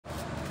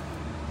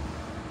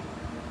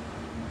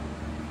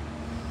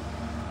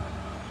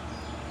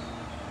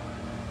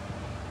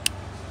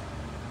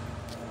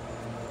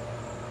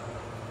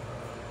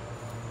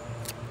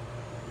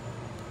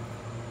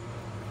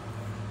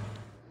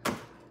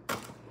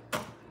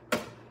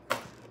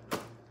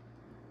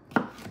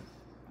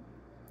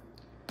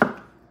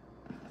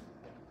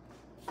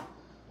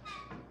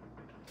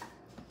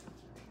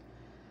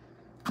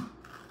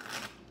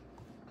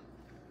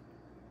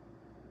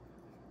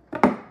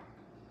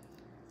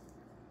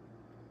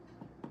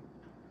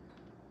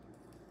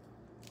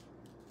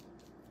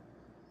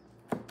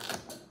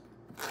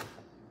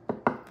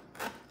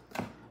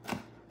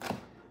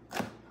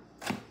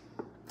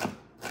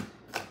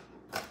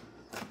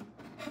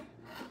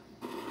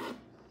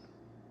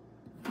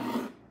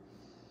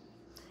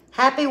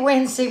Happy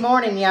Wednesday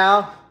morning,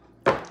 y'all.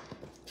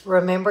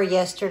 Remember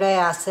yesterday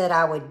I said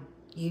I would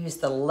use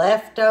the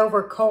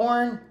leftover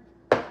corn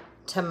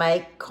to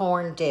make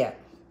corn dip.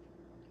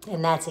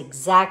 And that's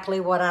exactly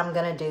what I'm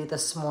going to do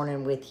this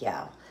morning with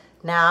y'all.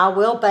 Now I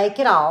will bake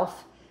it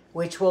off,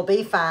 which will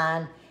be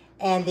fine.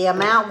 And the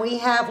amount we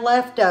have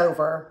left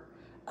over,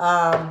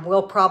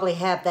 we'll probably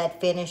have that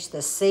finished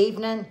this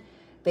evening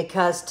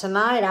because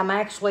tonight I'm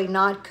actually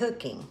not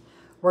cooking.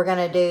 We're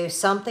going to do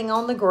something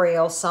on the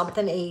grill,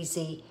 something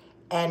easy,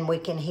 and we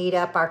can heat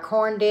up our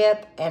corn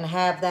dip and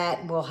have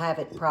that. We'll have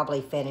it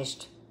probably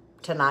finished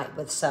tonight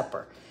with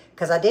supper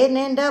because I didn't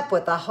end up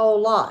with a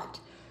whole lot.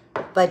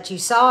 But you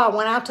saw I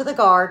went out to the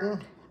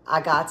garden. I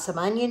got some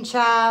onion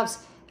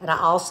chives and I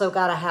also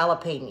got a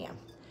jalapeno.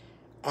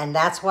 And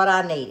that's what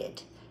I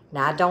needed.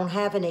 Now I don't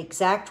have an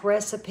exact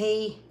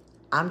recipe.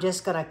 I'm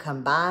just going to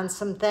combine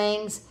some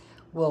things.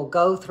 We'll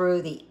go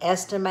through the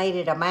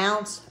estimated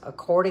amounts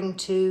according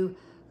to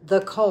the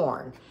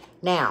corn.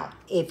 Now,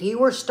 if you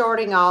were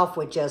starting off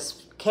with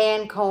just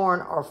canned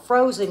corn or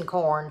frozen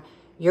corn,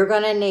 you're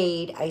going to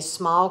need a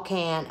small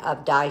can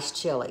of diced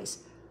chilies,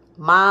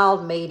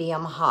 mild,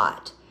 medium,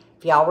 hot.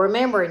 If y'all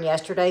remember in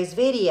yesterday's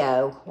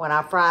video, when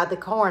I fried the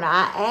corn,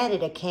 I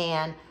added a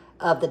can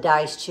of the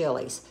diced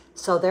chilies.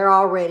 So they're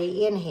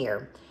already in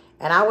here.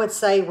 And I would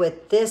say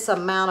with this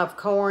amount of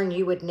corn,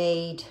 you would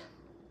need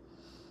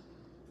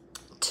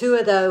 2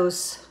 of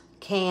those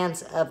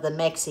cans of the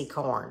Mexi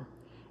corn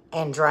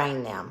and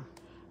drain them.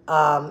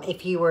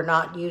 If you were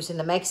not using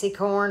the Mexi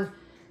corn,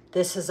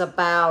 this is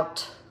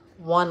about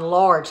 1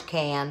 large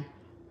can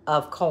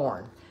of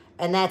corn.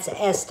 And that's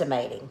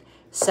estimating.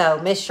 So,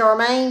 Miss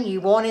Charmaine, you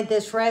wanted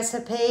this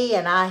recipe,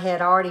 and I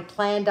had already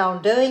planned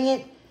on doing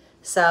it.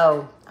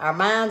 So, our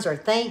minds are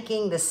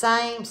thinking the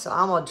same. So,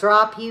 I'm going to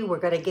drop you. We're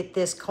going to get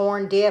this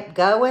corn dip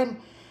going.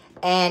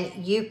 And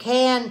you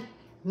can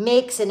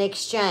mix and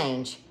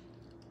exchange.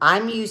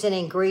 I'm using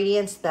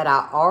ingredients that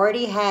I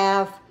already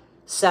have,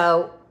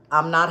 so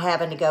I'm not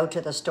having to go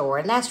to the store.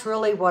 And that's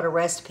really what a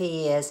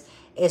recipe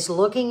is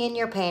looking in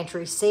your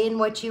pantry, seeing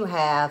what you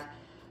have,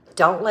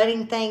 don't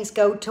letting things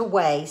go to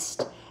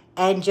waste,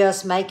 and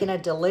just making a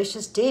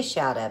delicious dish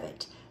out of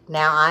it.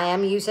 Now, I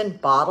am using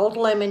bottled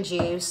lemon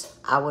juice.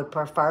 I would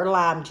prefer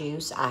lime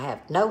juice. I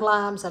have no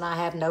limes and I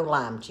have no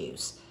lime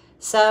juice.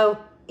 So,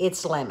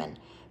 it's lemon.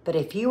 But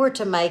if you were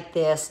to make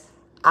this,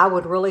 I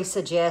would really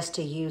suggest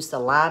to use the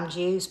lime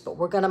juice, but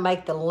we're going to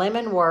make the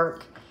lemon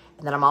work.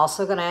 And then I'm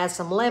also going to add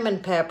some lemon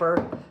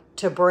pepper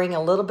to bring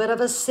a little bit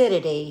of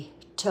acidity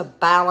to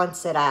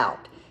balance it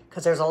out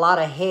because there's a lot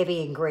of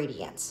heavy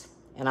ingredients.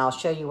 And I'll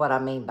show you what I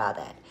mean by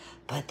that.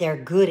 But they're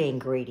good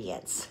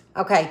ingredients.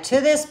 Okay, to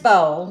this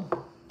bowl,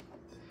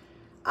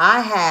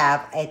 I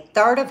have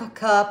 1/3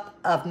 cup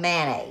of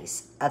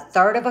mayonnaise,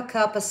 1/3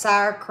 cup of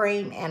sour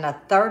cream, and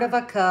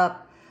 1/3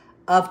 cup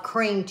of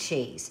cream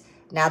cheese.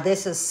 Now,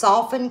 this is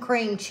softened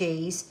cream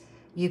cheese.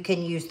 You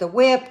can use the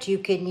whipped, you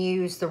can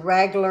use the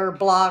regular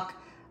block,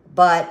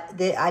 but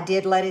I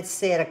did let it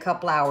sit a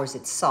couple hours.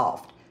 It's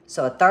soft.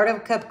 So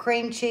 1/3 cup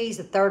cream cheese,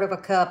 1/3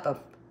 cup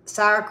of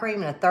sour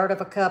cream, and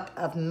 1/3 cup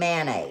of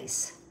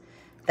mayonnaise.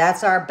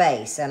 That's our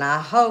base. And I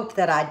hope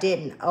that I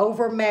didn't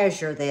over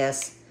measure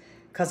this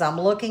because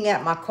I'm looking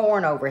at my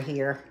corn over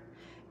here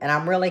and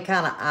I'm really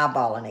kind of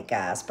eyeballing it,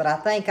 guys. But I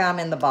think I'm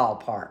in the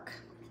ballpark,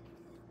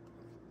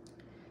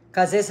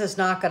 because this is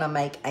not going to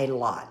make a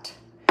lot,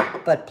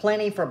 but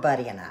plenty for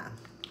Buddy and I.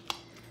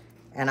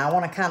 And I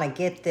want to kind of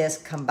get this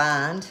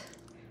combined.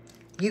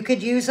 You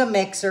could use a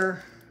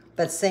mixer,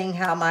 but seeing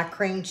how my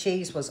cream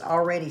cheese was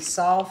already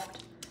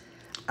soft,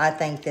 I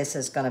think this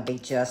is going to be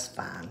just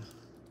fine.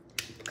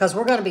 Because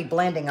we're going to be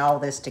blending all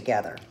this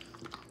together.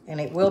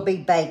 And it will be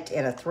baked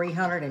in a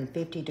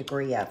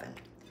 350-degree oven.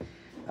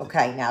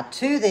 Okay, now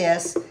to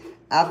this,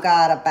 I've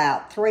got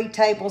about 3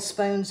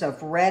 tablespoons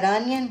of red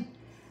onion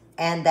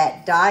and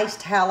that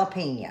diced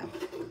jalapeno.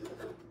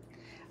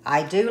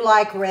 I do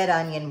like red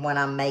onion when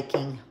I'm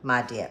making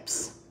my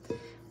dips.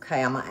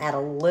 Okay, I'm going to add a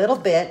little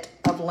bit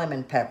of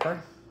lemon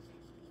pepper.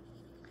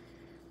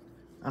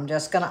 I'm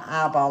just going to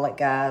eyeball it,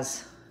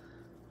 guys.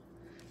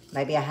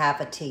 Maybe a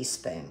 1/2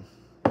 teaspoon.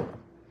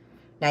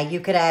 Now,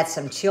 you could add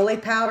some chili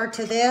powder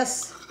to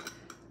this.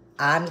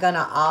 I'm going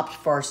to opt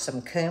for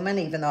some cumin.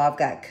 Even though I've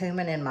got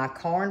cumin in my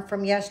corn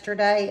from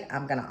yesterday,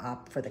 I'm going to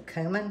opt for the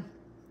cumin.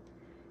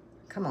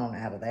 Come on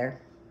out of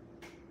there.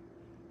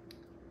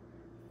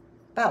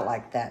 About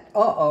like that.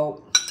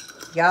 Uh-oh.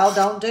 Y'all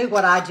don't do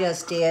what I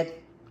just did.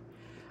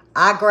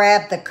 I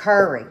grabbed the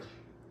curry.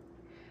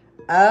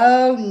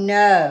 Oh,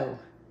 no.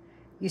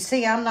 You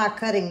see, I'm not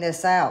cutting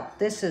this out.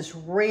 This is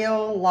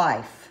real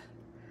life.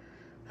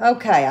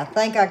 Okay, I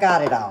think I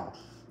got it all.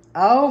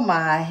 Oh,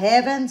 my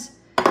heavens.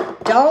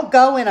 Don't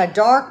go in a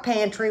dark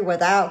pantry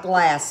without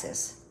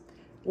glasses.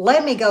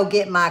 Let me go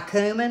get my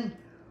cumin.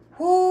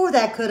 Whoo,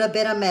 that could have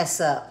been a mess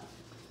up.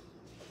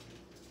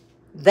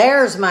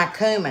 There's my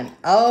cumin.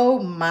 Oh,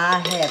 my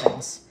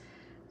heavens.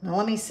 Now,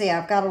 let me see.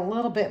 I've got a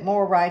little bit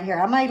more right here.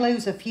 I may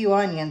lose a few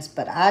onions,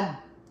 but I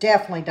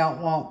definitely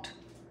don't want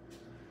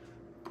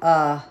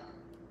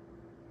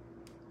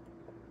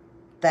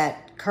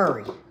that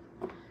curry.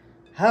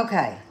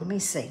 Okay, let me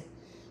see.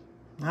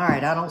 All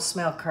right, I don't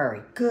smell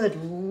curry. Good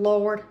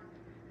Lord.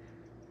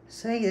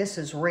 See, this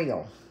is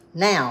real.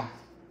 Now,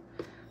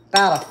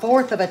 about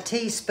 1/4 of a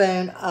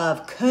teaspoon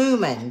of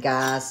cumin,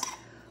 guys.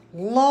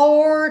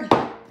 Lord.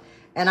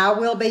 And I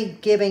will be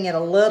giving it a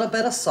little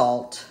bit of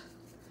salt.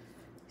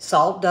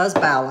 Salt does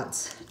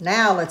balance.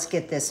 Now let's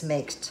get this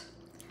mixed.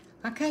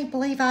 I can't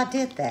believe I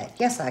did that.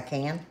 Yes, I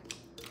can.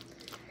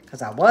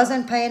 Because I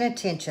wasn't paying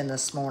attention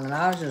this morning.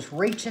 I was just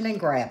reaching and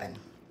grabbing.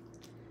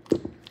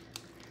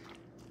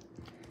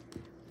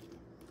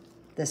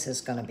 This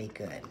is going to be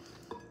good.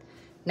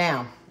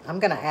 Now, I'm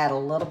going to add a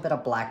little bit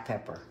of black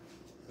pepper.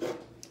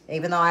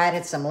 Even though I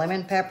added some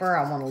lemon pepper,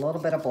 I want a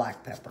little bit of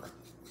black pepper.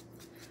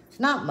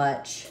 Not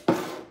much.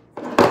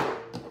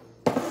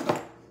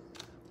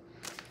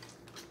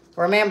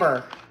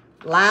 Remember,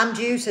 lime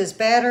juice is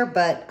better,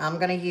 but I'm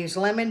going to use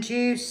lemon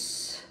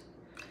juice.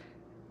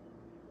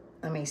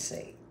 Let me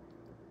see.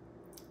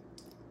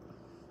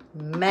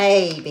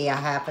 Maybe a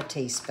 1/2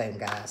 teaspoon,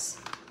 guys.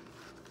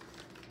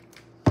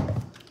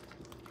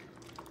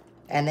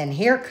 And then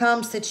here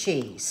comes the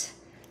cheese.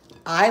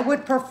 I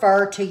would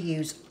prefer to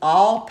use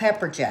all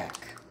pepper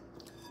jack,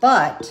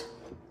 but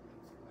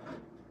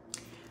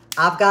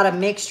I've got a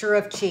mixture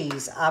of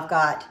cheese. I've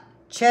got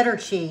cheddar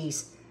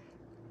cheese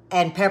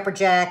and pepper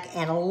jack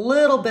and a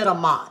little bit of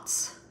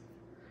Mott's.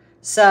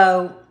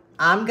 So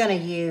I'm gonna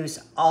use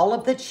all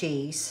of the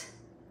cheese.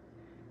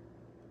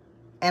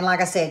 And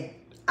like I said,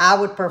 I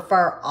would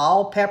prefer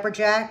all pepper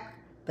jack,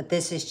 but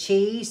this is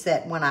cheese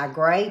that when I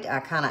grate,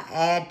 I kind of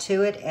add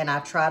to it and I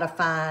try to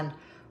find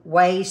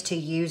ways to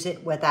use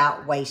it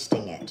without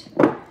wasting it.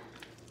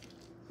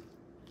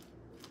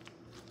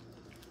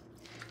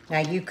 Now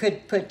you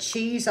could put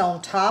cheese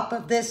on top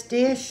of this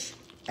dish.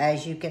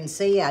 As you can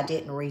see, I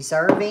didn't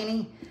reserve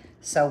any,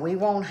 so we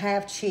won't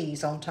have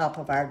cheese on top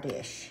of our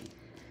dish.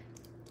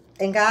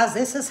 And guys,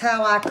 this is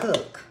how I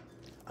cook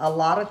a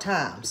lot of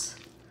times.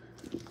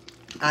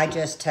 I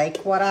just take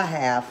what I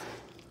have.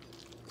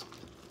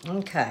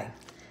 Okay,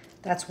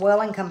 that's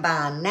well and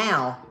combined.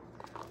 Now,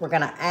 we're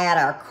gonna add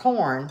our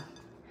corn.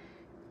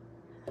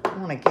 I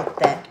wanna get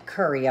that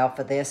curry off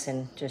of this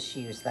and just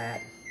use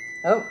that.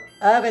 Oh,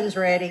 oven's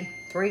ready,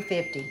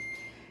 350.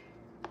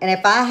 And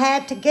if I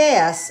had to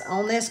guess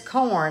on this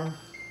corn,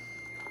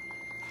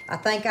 I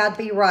think I'd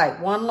be right.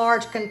 1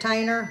 large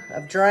container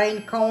of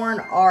drained corn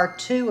or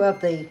 2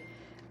 of the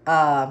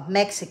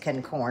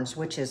Mexican corns,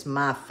 which is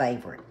my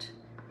favorite.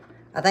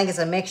 I think it's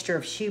a mixture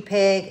of shoe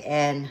peg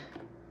and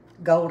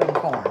golden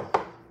corn.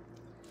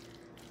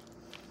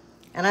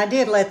 And I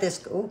did let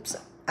this,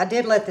 I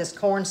did let this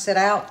corn sit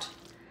out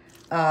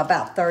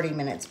about 30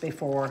 minutes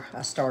before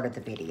I started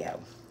the video.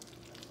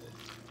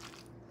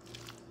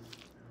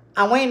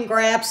 I went and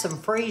grabbed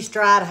some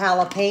freeze-dried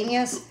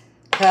jalapenos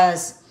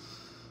because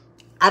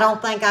I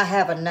don't think I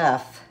have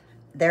enough.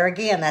 There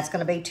again, that's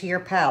going to be to your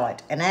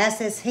palate. And as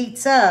this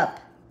heats up,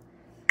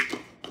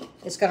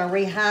 it's going to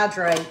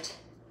rehydrate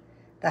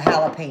the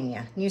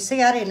jalapeno. You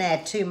see, I didn't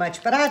add too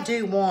much, but I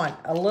do want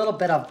a little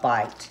bit of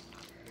bite.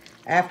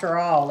 After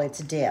all, it's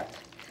dip.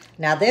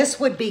 Now, this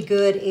would be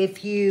good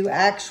if you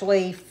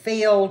actually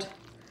filled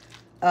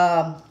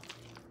a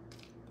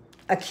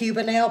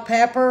Cubanelle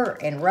pepper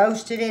and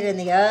roasted it in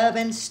the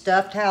oven,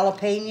 stuffed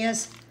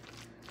jalapenos.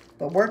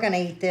 But we're going to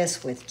eat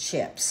this with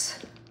chips.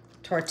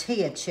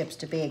 Tortilla chips,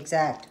 to be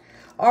exact.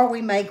 Or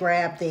we may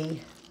grab the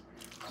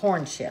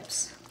corn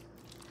chips.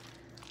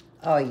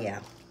 Oh, yeah.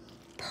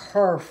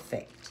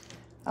 Perfect.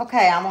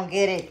 Okay, I'm going to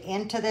get it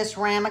into this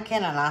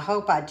ramekin, and I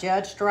hope I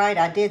judged right.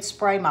 I did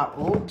spray my,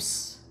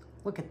 oops,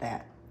 look at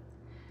that.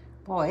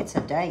 Boy, it's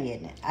a day,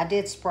 isn't it? I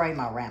did spray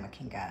my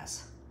ramekin,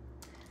 guys,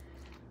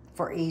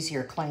 for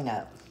easier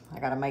cleanup. I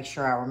got to make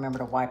sure I remember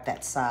to wipe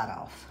that side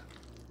off.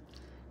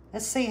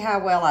 Let's see how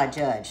well I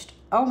judged.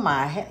 Oh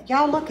my,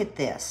 y'all look at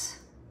this.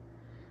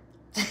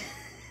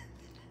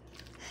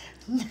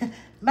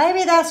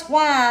 Maybe that's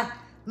why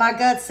my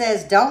gut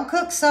says, don't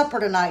cook supper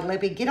tonight,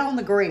 Lippy. Get on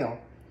the grill.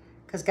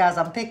 Because, guys,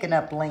 I'm picking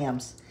up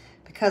limbs.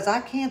 Because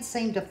I can't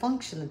seem to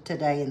function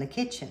today in the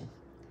kitchen.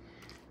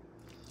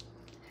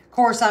 Of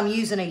course, I'm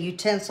using a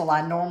utensil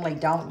I normally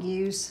don't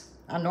use.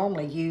 I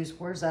normally use,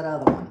 where's that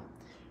other one?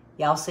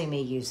 Y'all see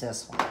me use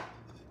this one.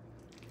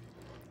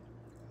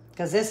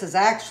 Because this is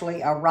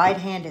actually a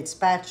right-handed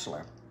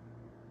spatula.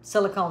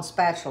 Silicone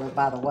spatula,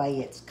 by the way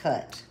it's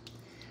cut.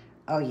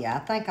 Oh, yeah, I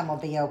think I'm going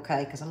to be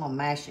okay because I'm going to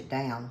mash it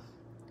down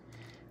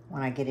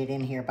when I get it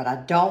in here. But I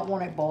don't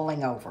want it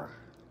boiling over.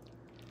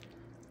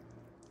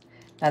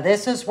 Now,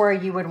 this is where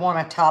you would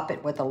want to top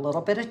it with a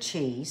little bit of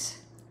cheese.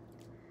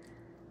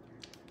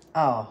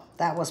 Oh,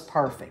 that was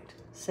perfect.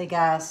 See,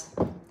 guys?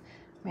 I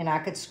mean, I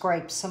could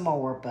scrape some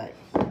more, but...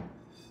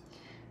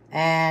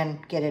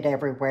 And get it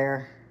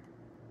everywhere.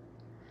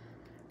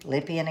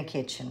 Lippy in the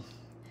kitchen.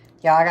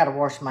 Y'all, I got to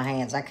wash my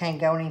hands. I can't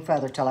go any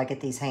further till I get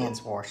these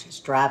hands washed.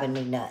 It's driving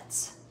me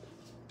nuts.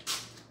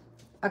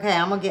 Okay,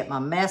 I'm going to get my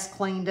mess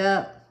cleaned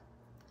up.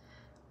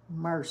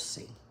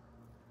 Mercy.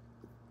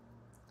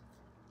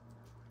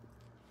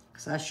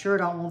 because I sure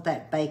don't want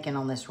that bacon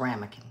on this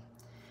ramekin.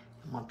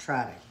 I'm gonna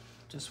try to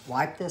just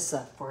wipe this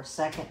up for a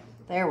second.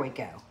 There we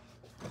go.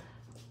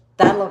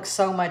 That looks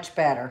so much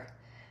better.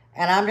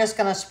 And I'm just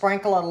gonna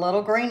sprinkle a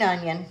little green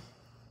onion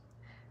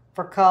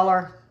for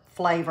color,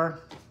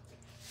 flavor.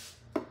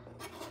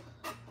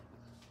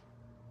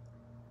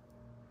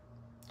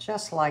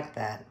 Just like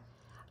that.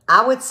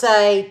 I would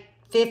say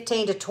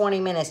 15 to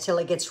 20 minutes till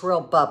it gets real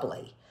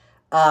bubbly.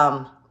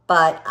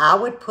 But I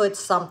would put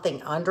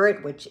something under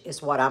it, which is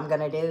what I'm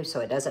gonna do so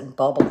it doesn't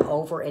bubble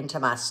over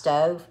into my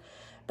stove.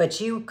 But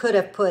you could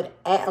have put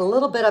a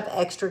little bit of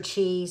extra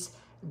cheese,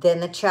 then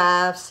the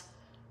chives.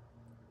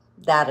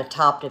 That'd have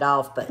topped it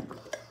off, but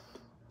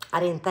I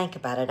didn't think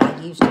about it.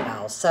 I used it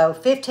all. So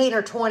 15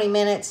 or 20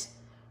 minutes,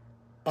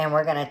 and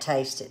we're gonna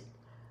taste it.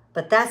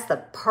 But that's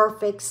the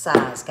perfect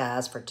size,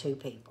 guys, for 2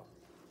 people.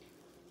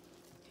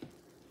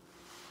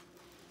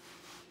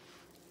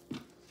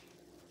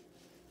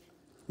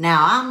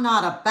 Now, I'm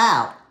not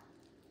about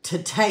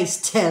to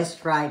taste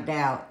test right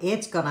now.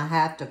 It's gonna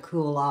have to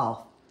cool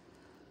off.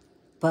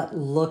 But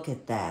look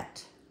at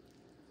that.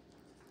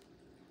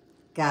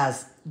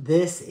 Guys,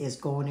 this is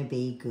going to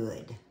be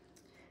good.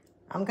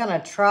 I'm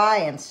gonna try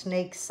and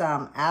sneak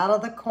some out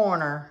of the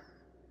corner.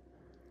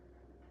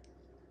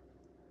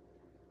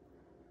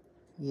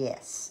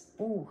 Yes.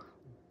 Ooh,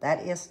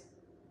 that is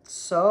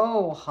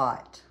so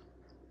hot.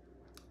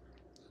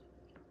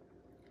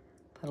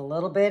 Put a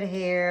little bit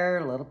here,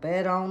 a little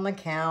bit on the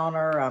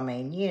counter. I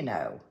mean, you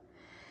know.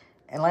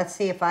 And let's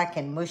see if I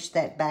can mush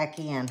that back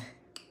in.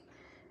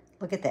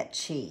 Look at that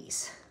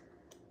cheese.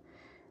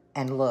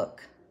 And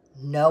look,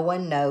 no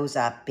one knows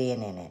I've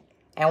been in it.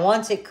 And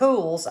once it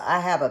cools, I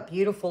have a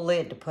beautiful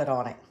lid to put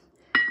on it.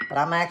 But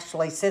I'm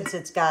actually, since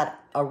it's got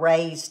a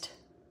raised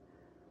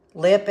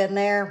lip in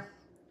there,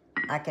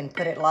 I can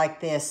put it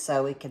like this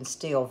so it can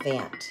still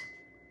vent.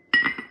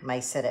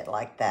 May set it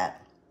like that.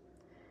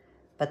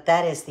 But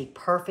that is the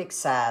perfect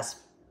size.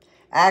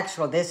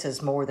 Actually, this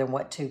is more than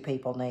what 2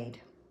 people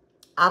need.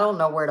 I don't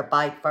know where to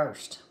bite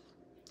first,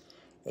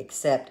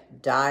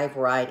 except dive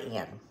right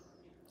in.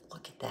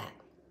 Look at that.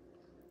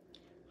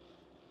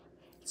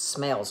 It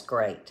smells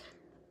great.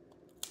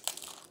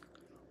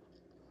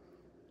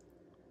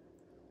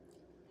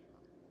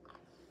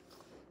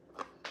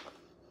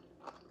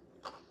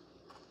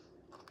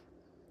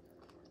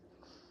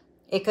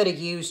 It could have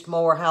used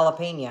more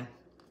jalapeno.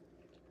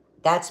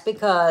 That's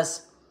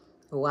because,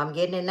 oh, I'm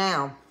getting it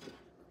now.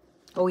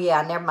 Oh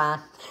yeah, never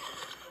mind.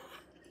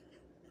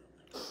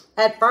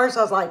 At first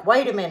I was like,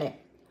 wait a minute.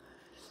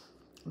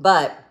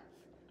 But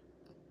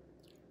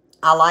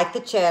I like the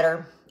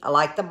cheddar. I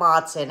like the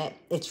mozz in it.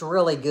 It's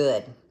really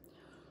good.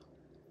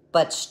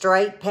 But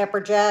straight pepper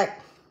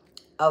jack,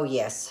 oh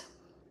yes.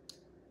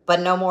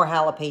 But no more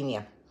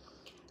jalapeno.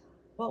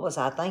 What was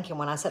I thinking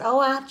when I said, oh,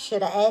 I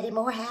should have added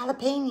more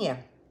jalapeno?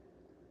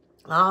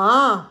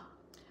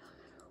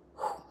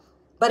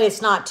 But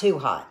it's not too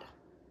hot.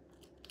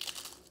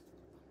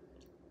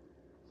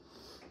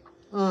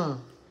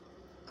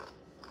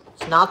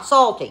 It's not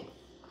salty.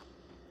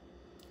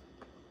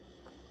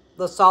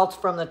 The salt's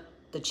from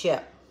the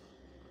chip.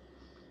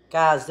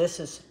 Guys, this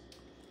is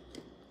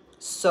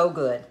so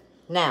good.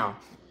 Now,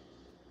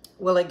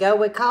 will it go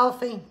with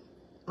coffee?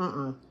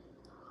 But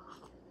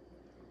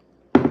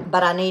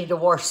I needed to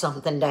wash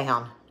something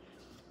down.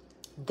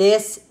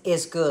 This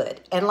is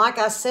good. And like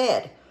I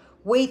said,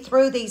 we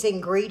threw these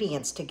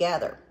ingredients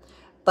together.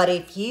 But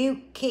if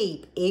you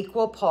keep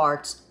equal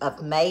parts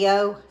of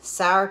mayo,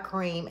 sour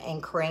cream,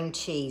 and cream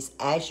cheese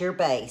as your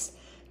base,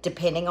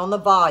 depending on the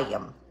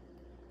volume,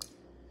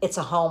 it's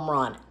a home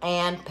run.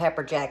 And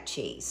pepper jack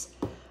cheese.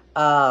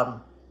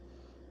 What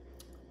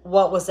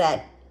was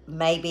that?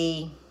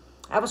 Maybe,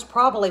 that was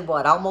probably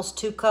what, almost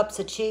 2 cups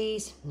of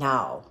cheese?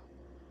 No.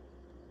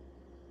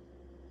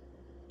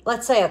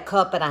 Let's say 1.5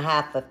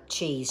 cups of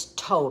cheese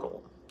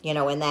total, you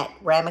know, in that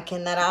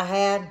ramekin that I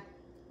had.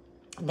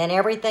 Then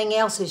everything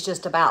else is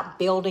just about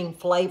building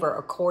flavor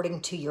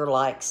according to your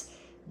likes.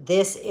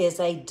 This is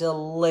a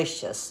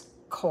delicious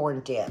corn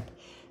dip.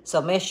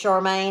 So, Miss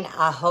Charmaine,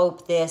 I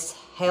hope this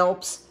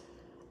helps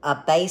a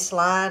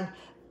baseline.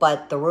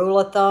 But the rule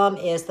of thumb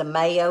is the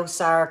mayo,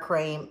 sour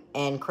cream,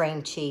 and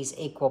cream cheese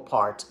equal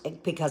parts,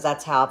 because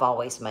that's how I've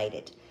always made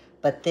it.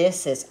 But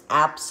this is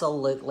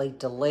absolutely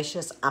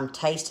delicious. I'm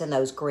tasting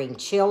those green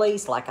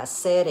chilies. Like I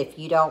said, if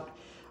you don't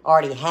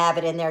already have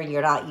it in there,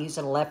 you're not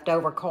using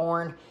leftover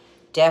corn,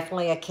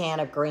 definitely a can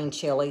of green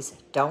chilies.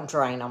 Don't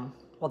drain them.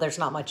 Well, there's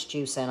not much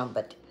juice in them,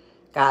 but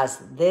guys,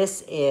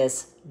 this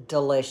is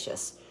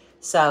delicious.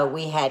 So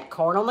we had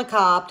corn on the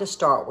cob to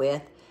start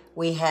with.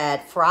 We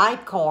had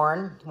fried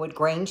corn with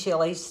green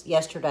chilies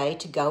yesterday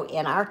to go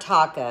in our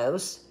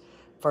tacos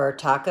for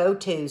Taco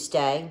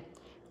Tuesday.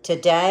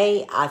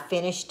 Today, I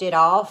finished it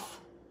off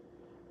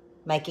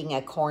making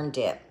a corn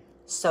dip.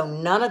 So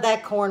none of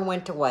that corn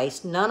went to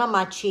waste. None of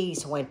my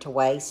cheese went to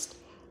waste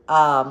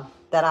that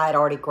I had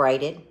already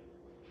grated.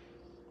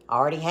 I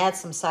already had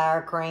some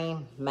sour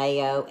cream,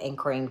 mayo, and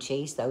cream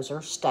cheese. Those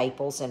are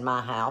staples in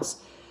my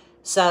house.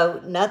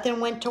 So nothing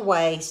went to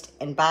waste.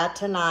 And by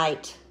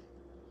tonight,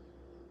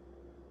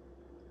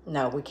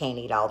 No, we can't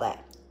eat all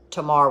that.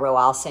 Tomorrow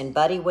I'll send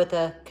Buddy with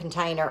a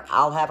container.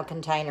 I'll have a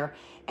container.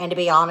 And to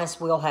be honest,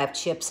 we'll have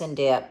chips and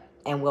dip.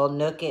 And we'll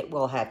nook it.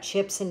 We'll have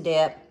chips and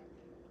dip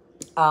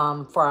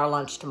for our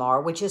lunch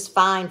tomorrow, which is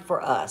fine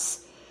for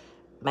us.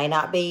 May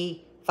not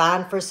be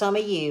fine for some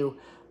of you,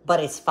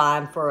 but it's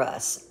fine for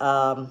us.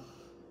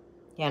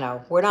 You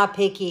know, we're not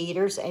picky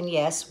eaters. And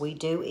yes, we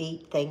do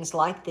eat things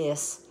like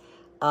this.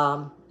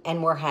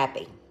 And we're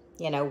happy.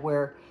 You know,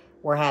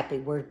 we're happy.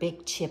 We're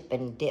big chip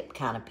and dip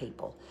kind of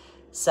people.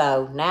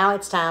 So now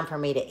it's time for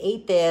me to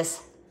eat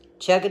this,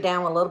 chug it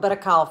down with a little bit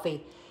of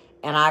coffee,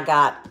 and I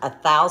got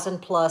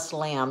 1,000+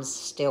 limbs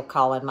still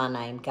calling my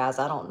name. Guys,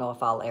 I don't know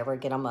if I'll ever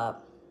get them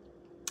up.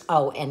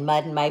 Oh, and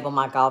Mud and Mabel,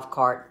 my golf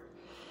cart,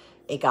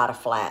 it got a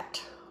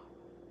flat.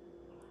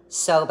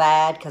 So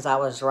bad because I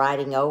was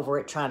riding over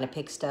it trying to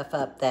pick stuff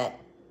up that,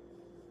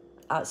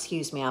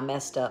 excuse me, I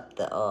messed up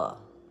the,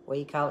 what do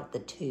you call it, the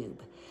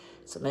tube.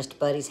 So Mr.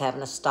 Buddy's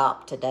having to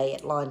stop today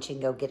at lunch and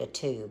go get a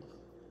tube.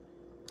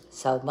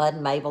 So Mud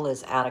and Mabel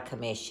is out of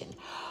commission.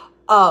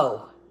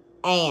 Oh,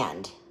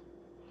 and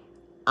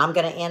I'm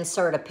going to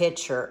insert a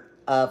picture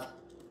of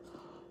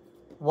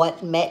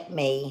what met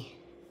me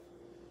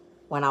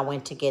when I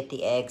went to get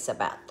the eggs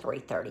about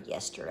 3:30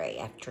 yesterday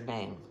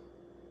afternoon.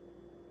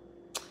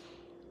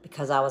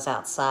 Because I was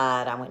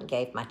outside, I went and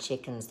gave my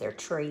chickens their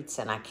treats,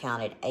 and I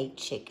counted 8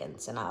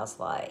 chickens. And I was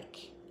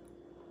like,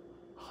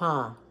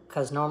 huh,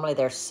 because normally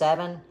there's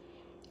 7,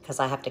 because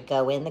I have to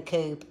go in the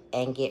coop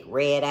and get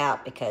Red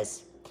out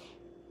because,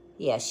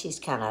 yeah, she's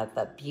kind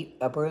of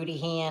a broody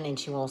hen, and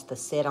she wants to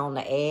sit on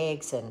the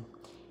eggs. And,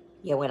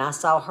 yeah, when I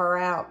saw her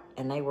out,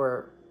 and they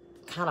were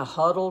kind of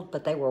huddled,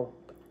 but they were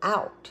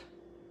out,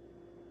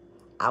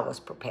 I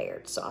was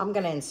prepared. So I'm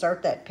going to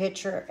insert that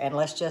picture, and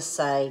let's just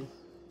say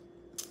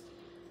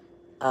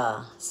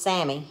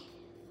Sammy,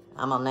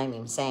 I'm going to name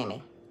him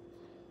Sammy,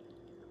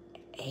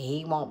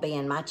 he won't be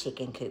in my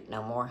chicken coop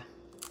no more.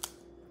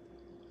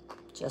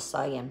 Just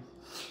saying.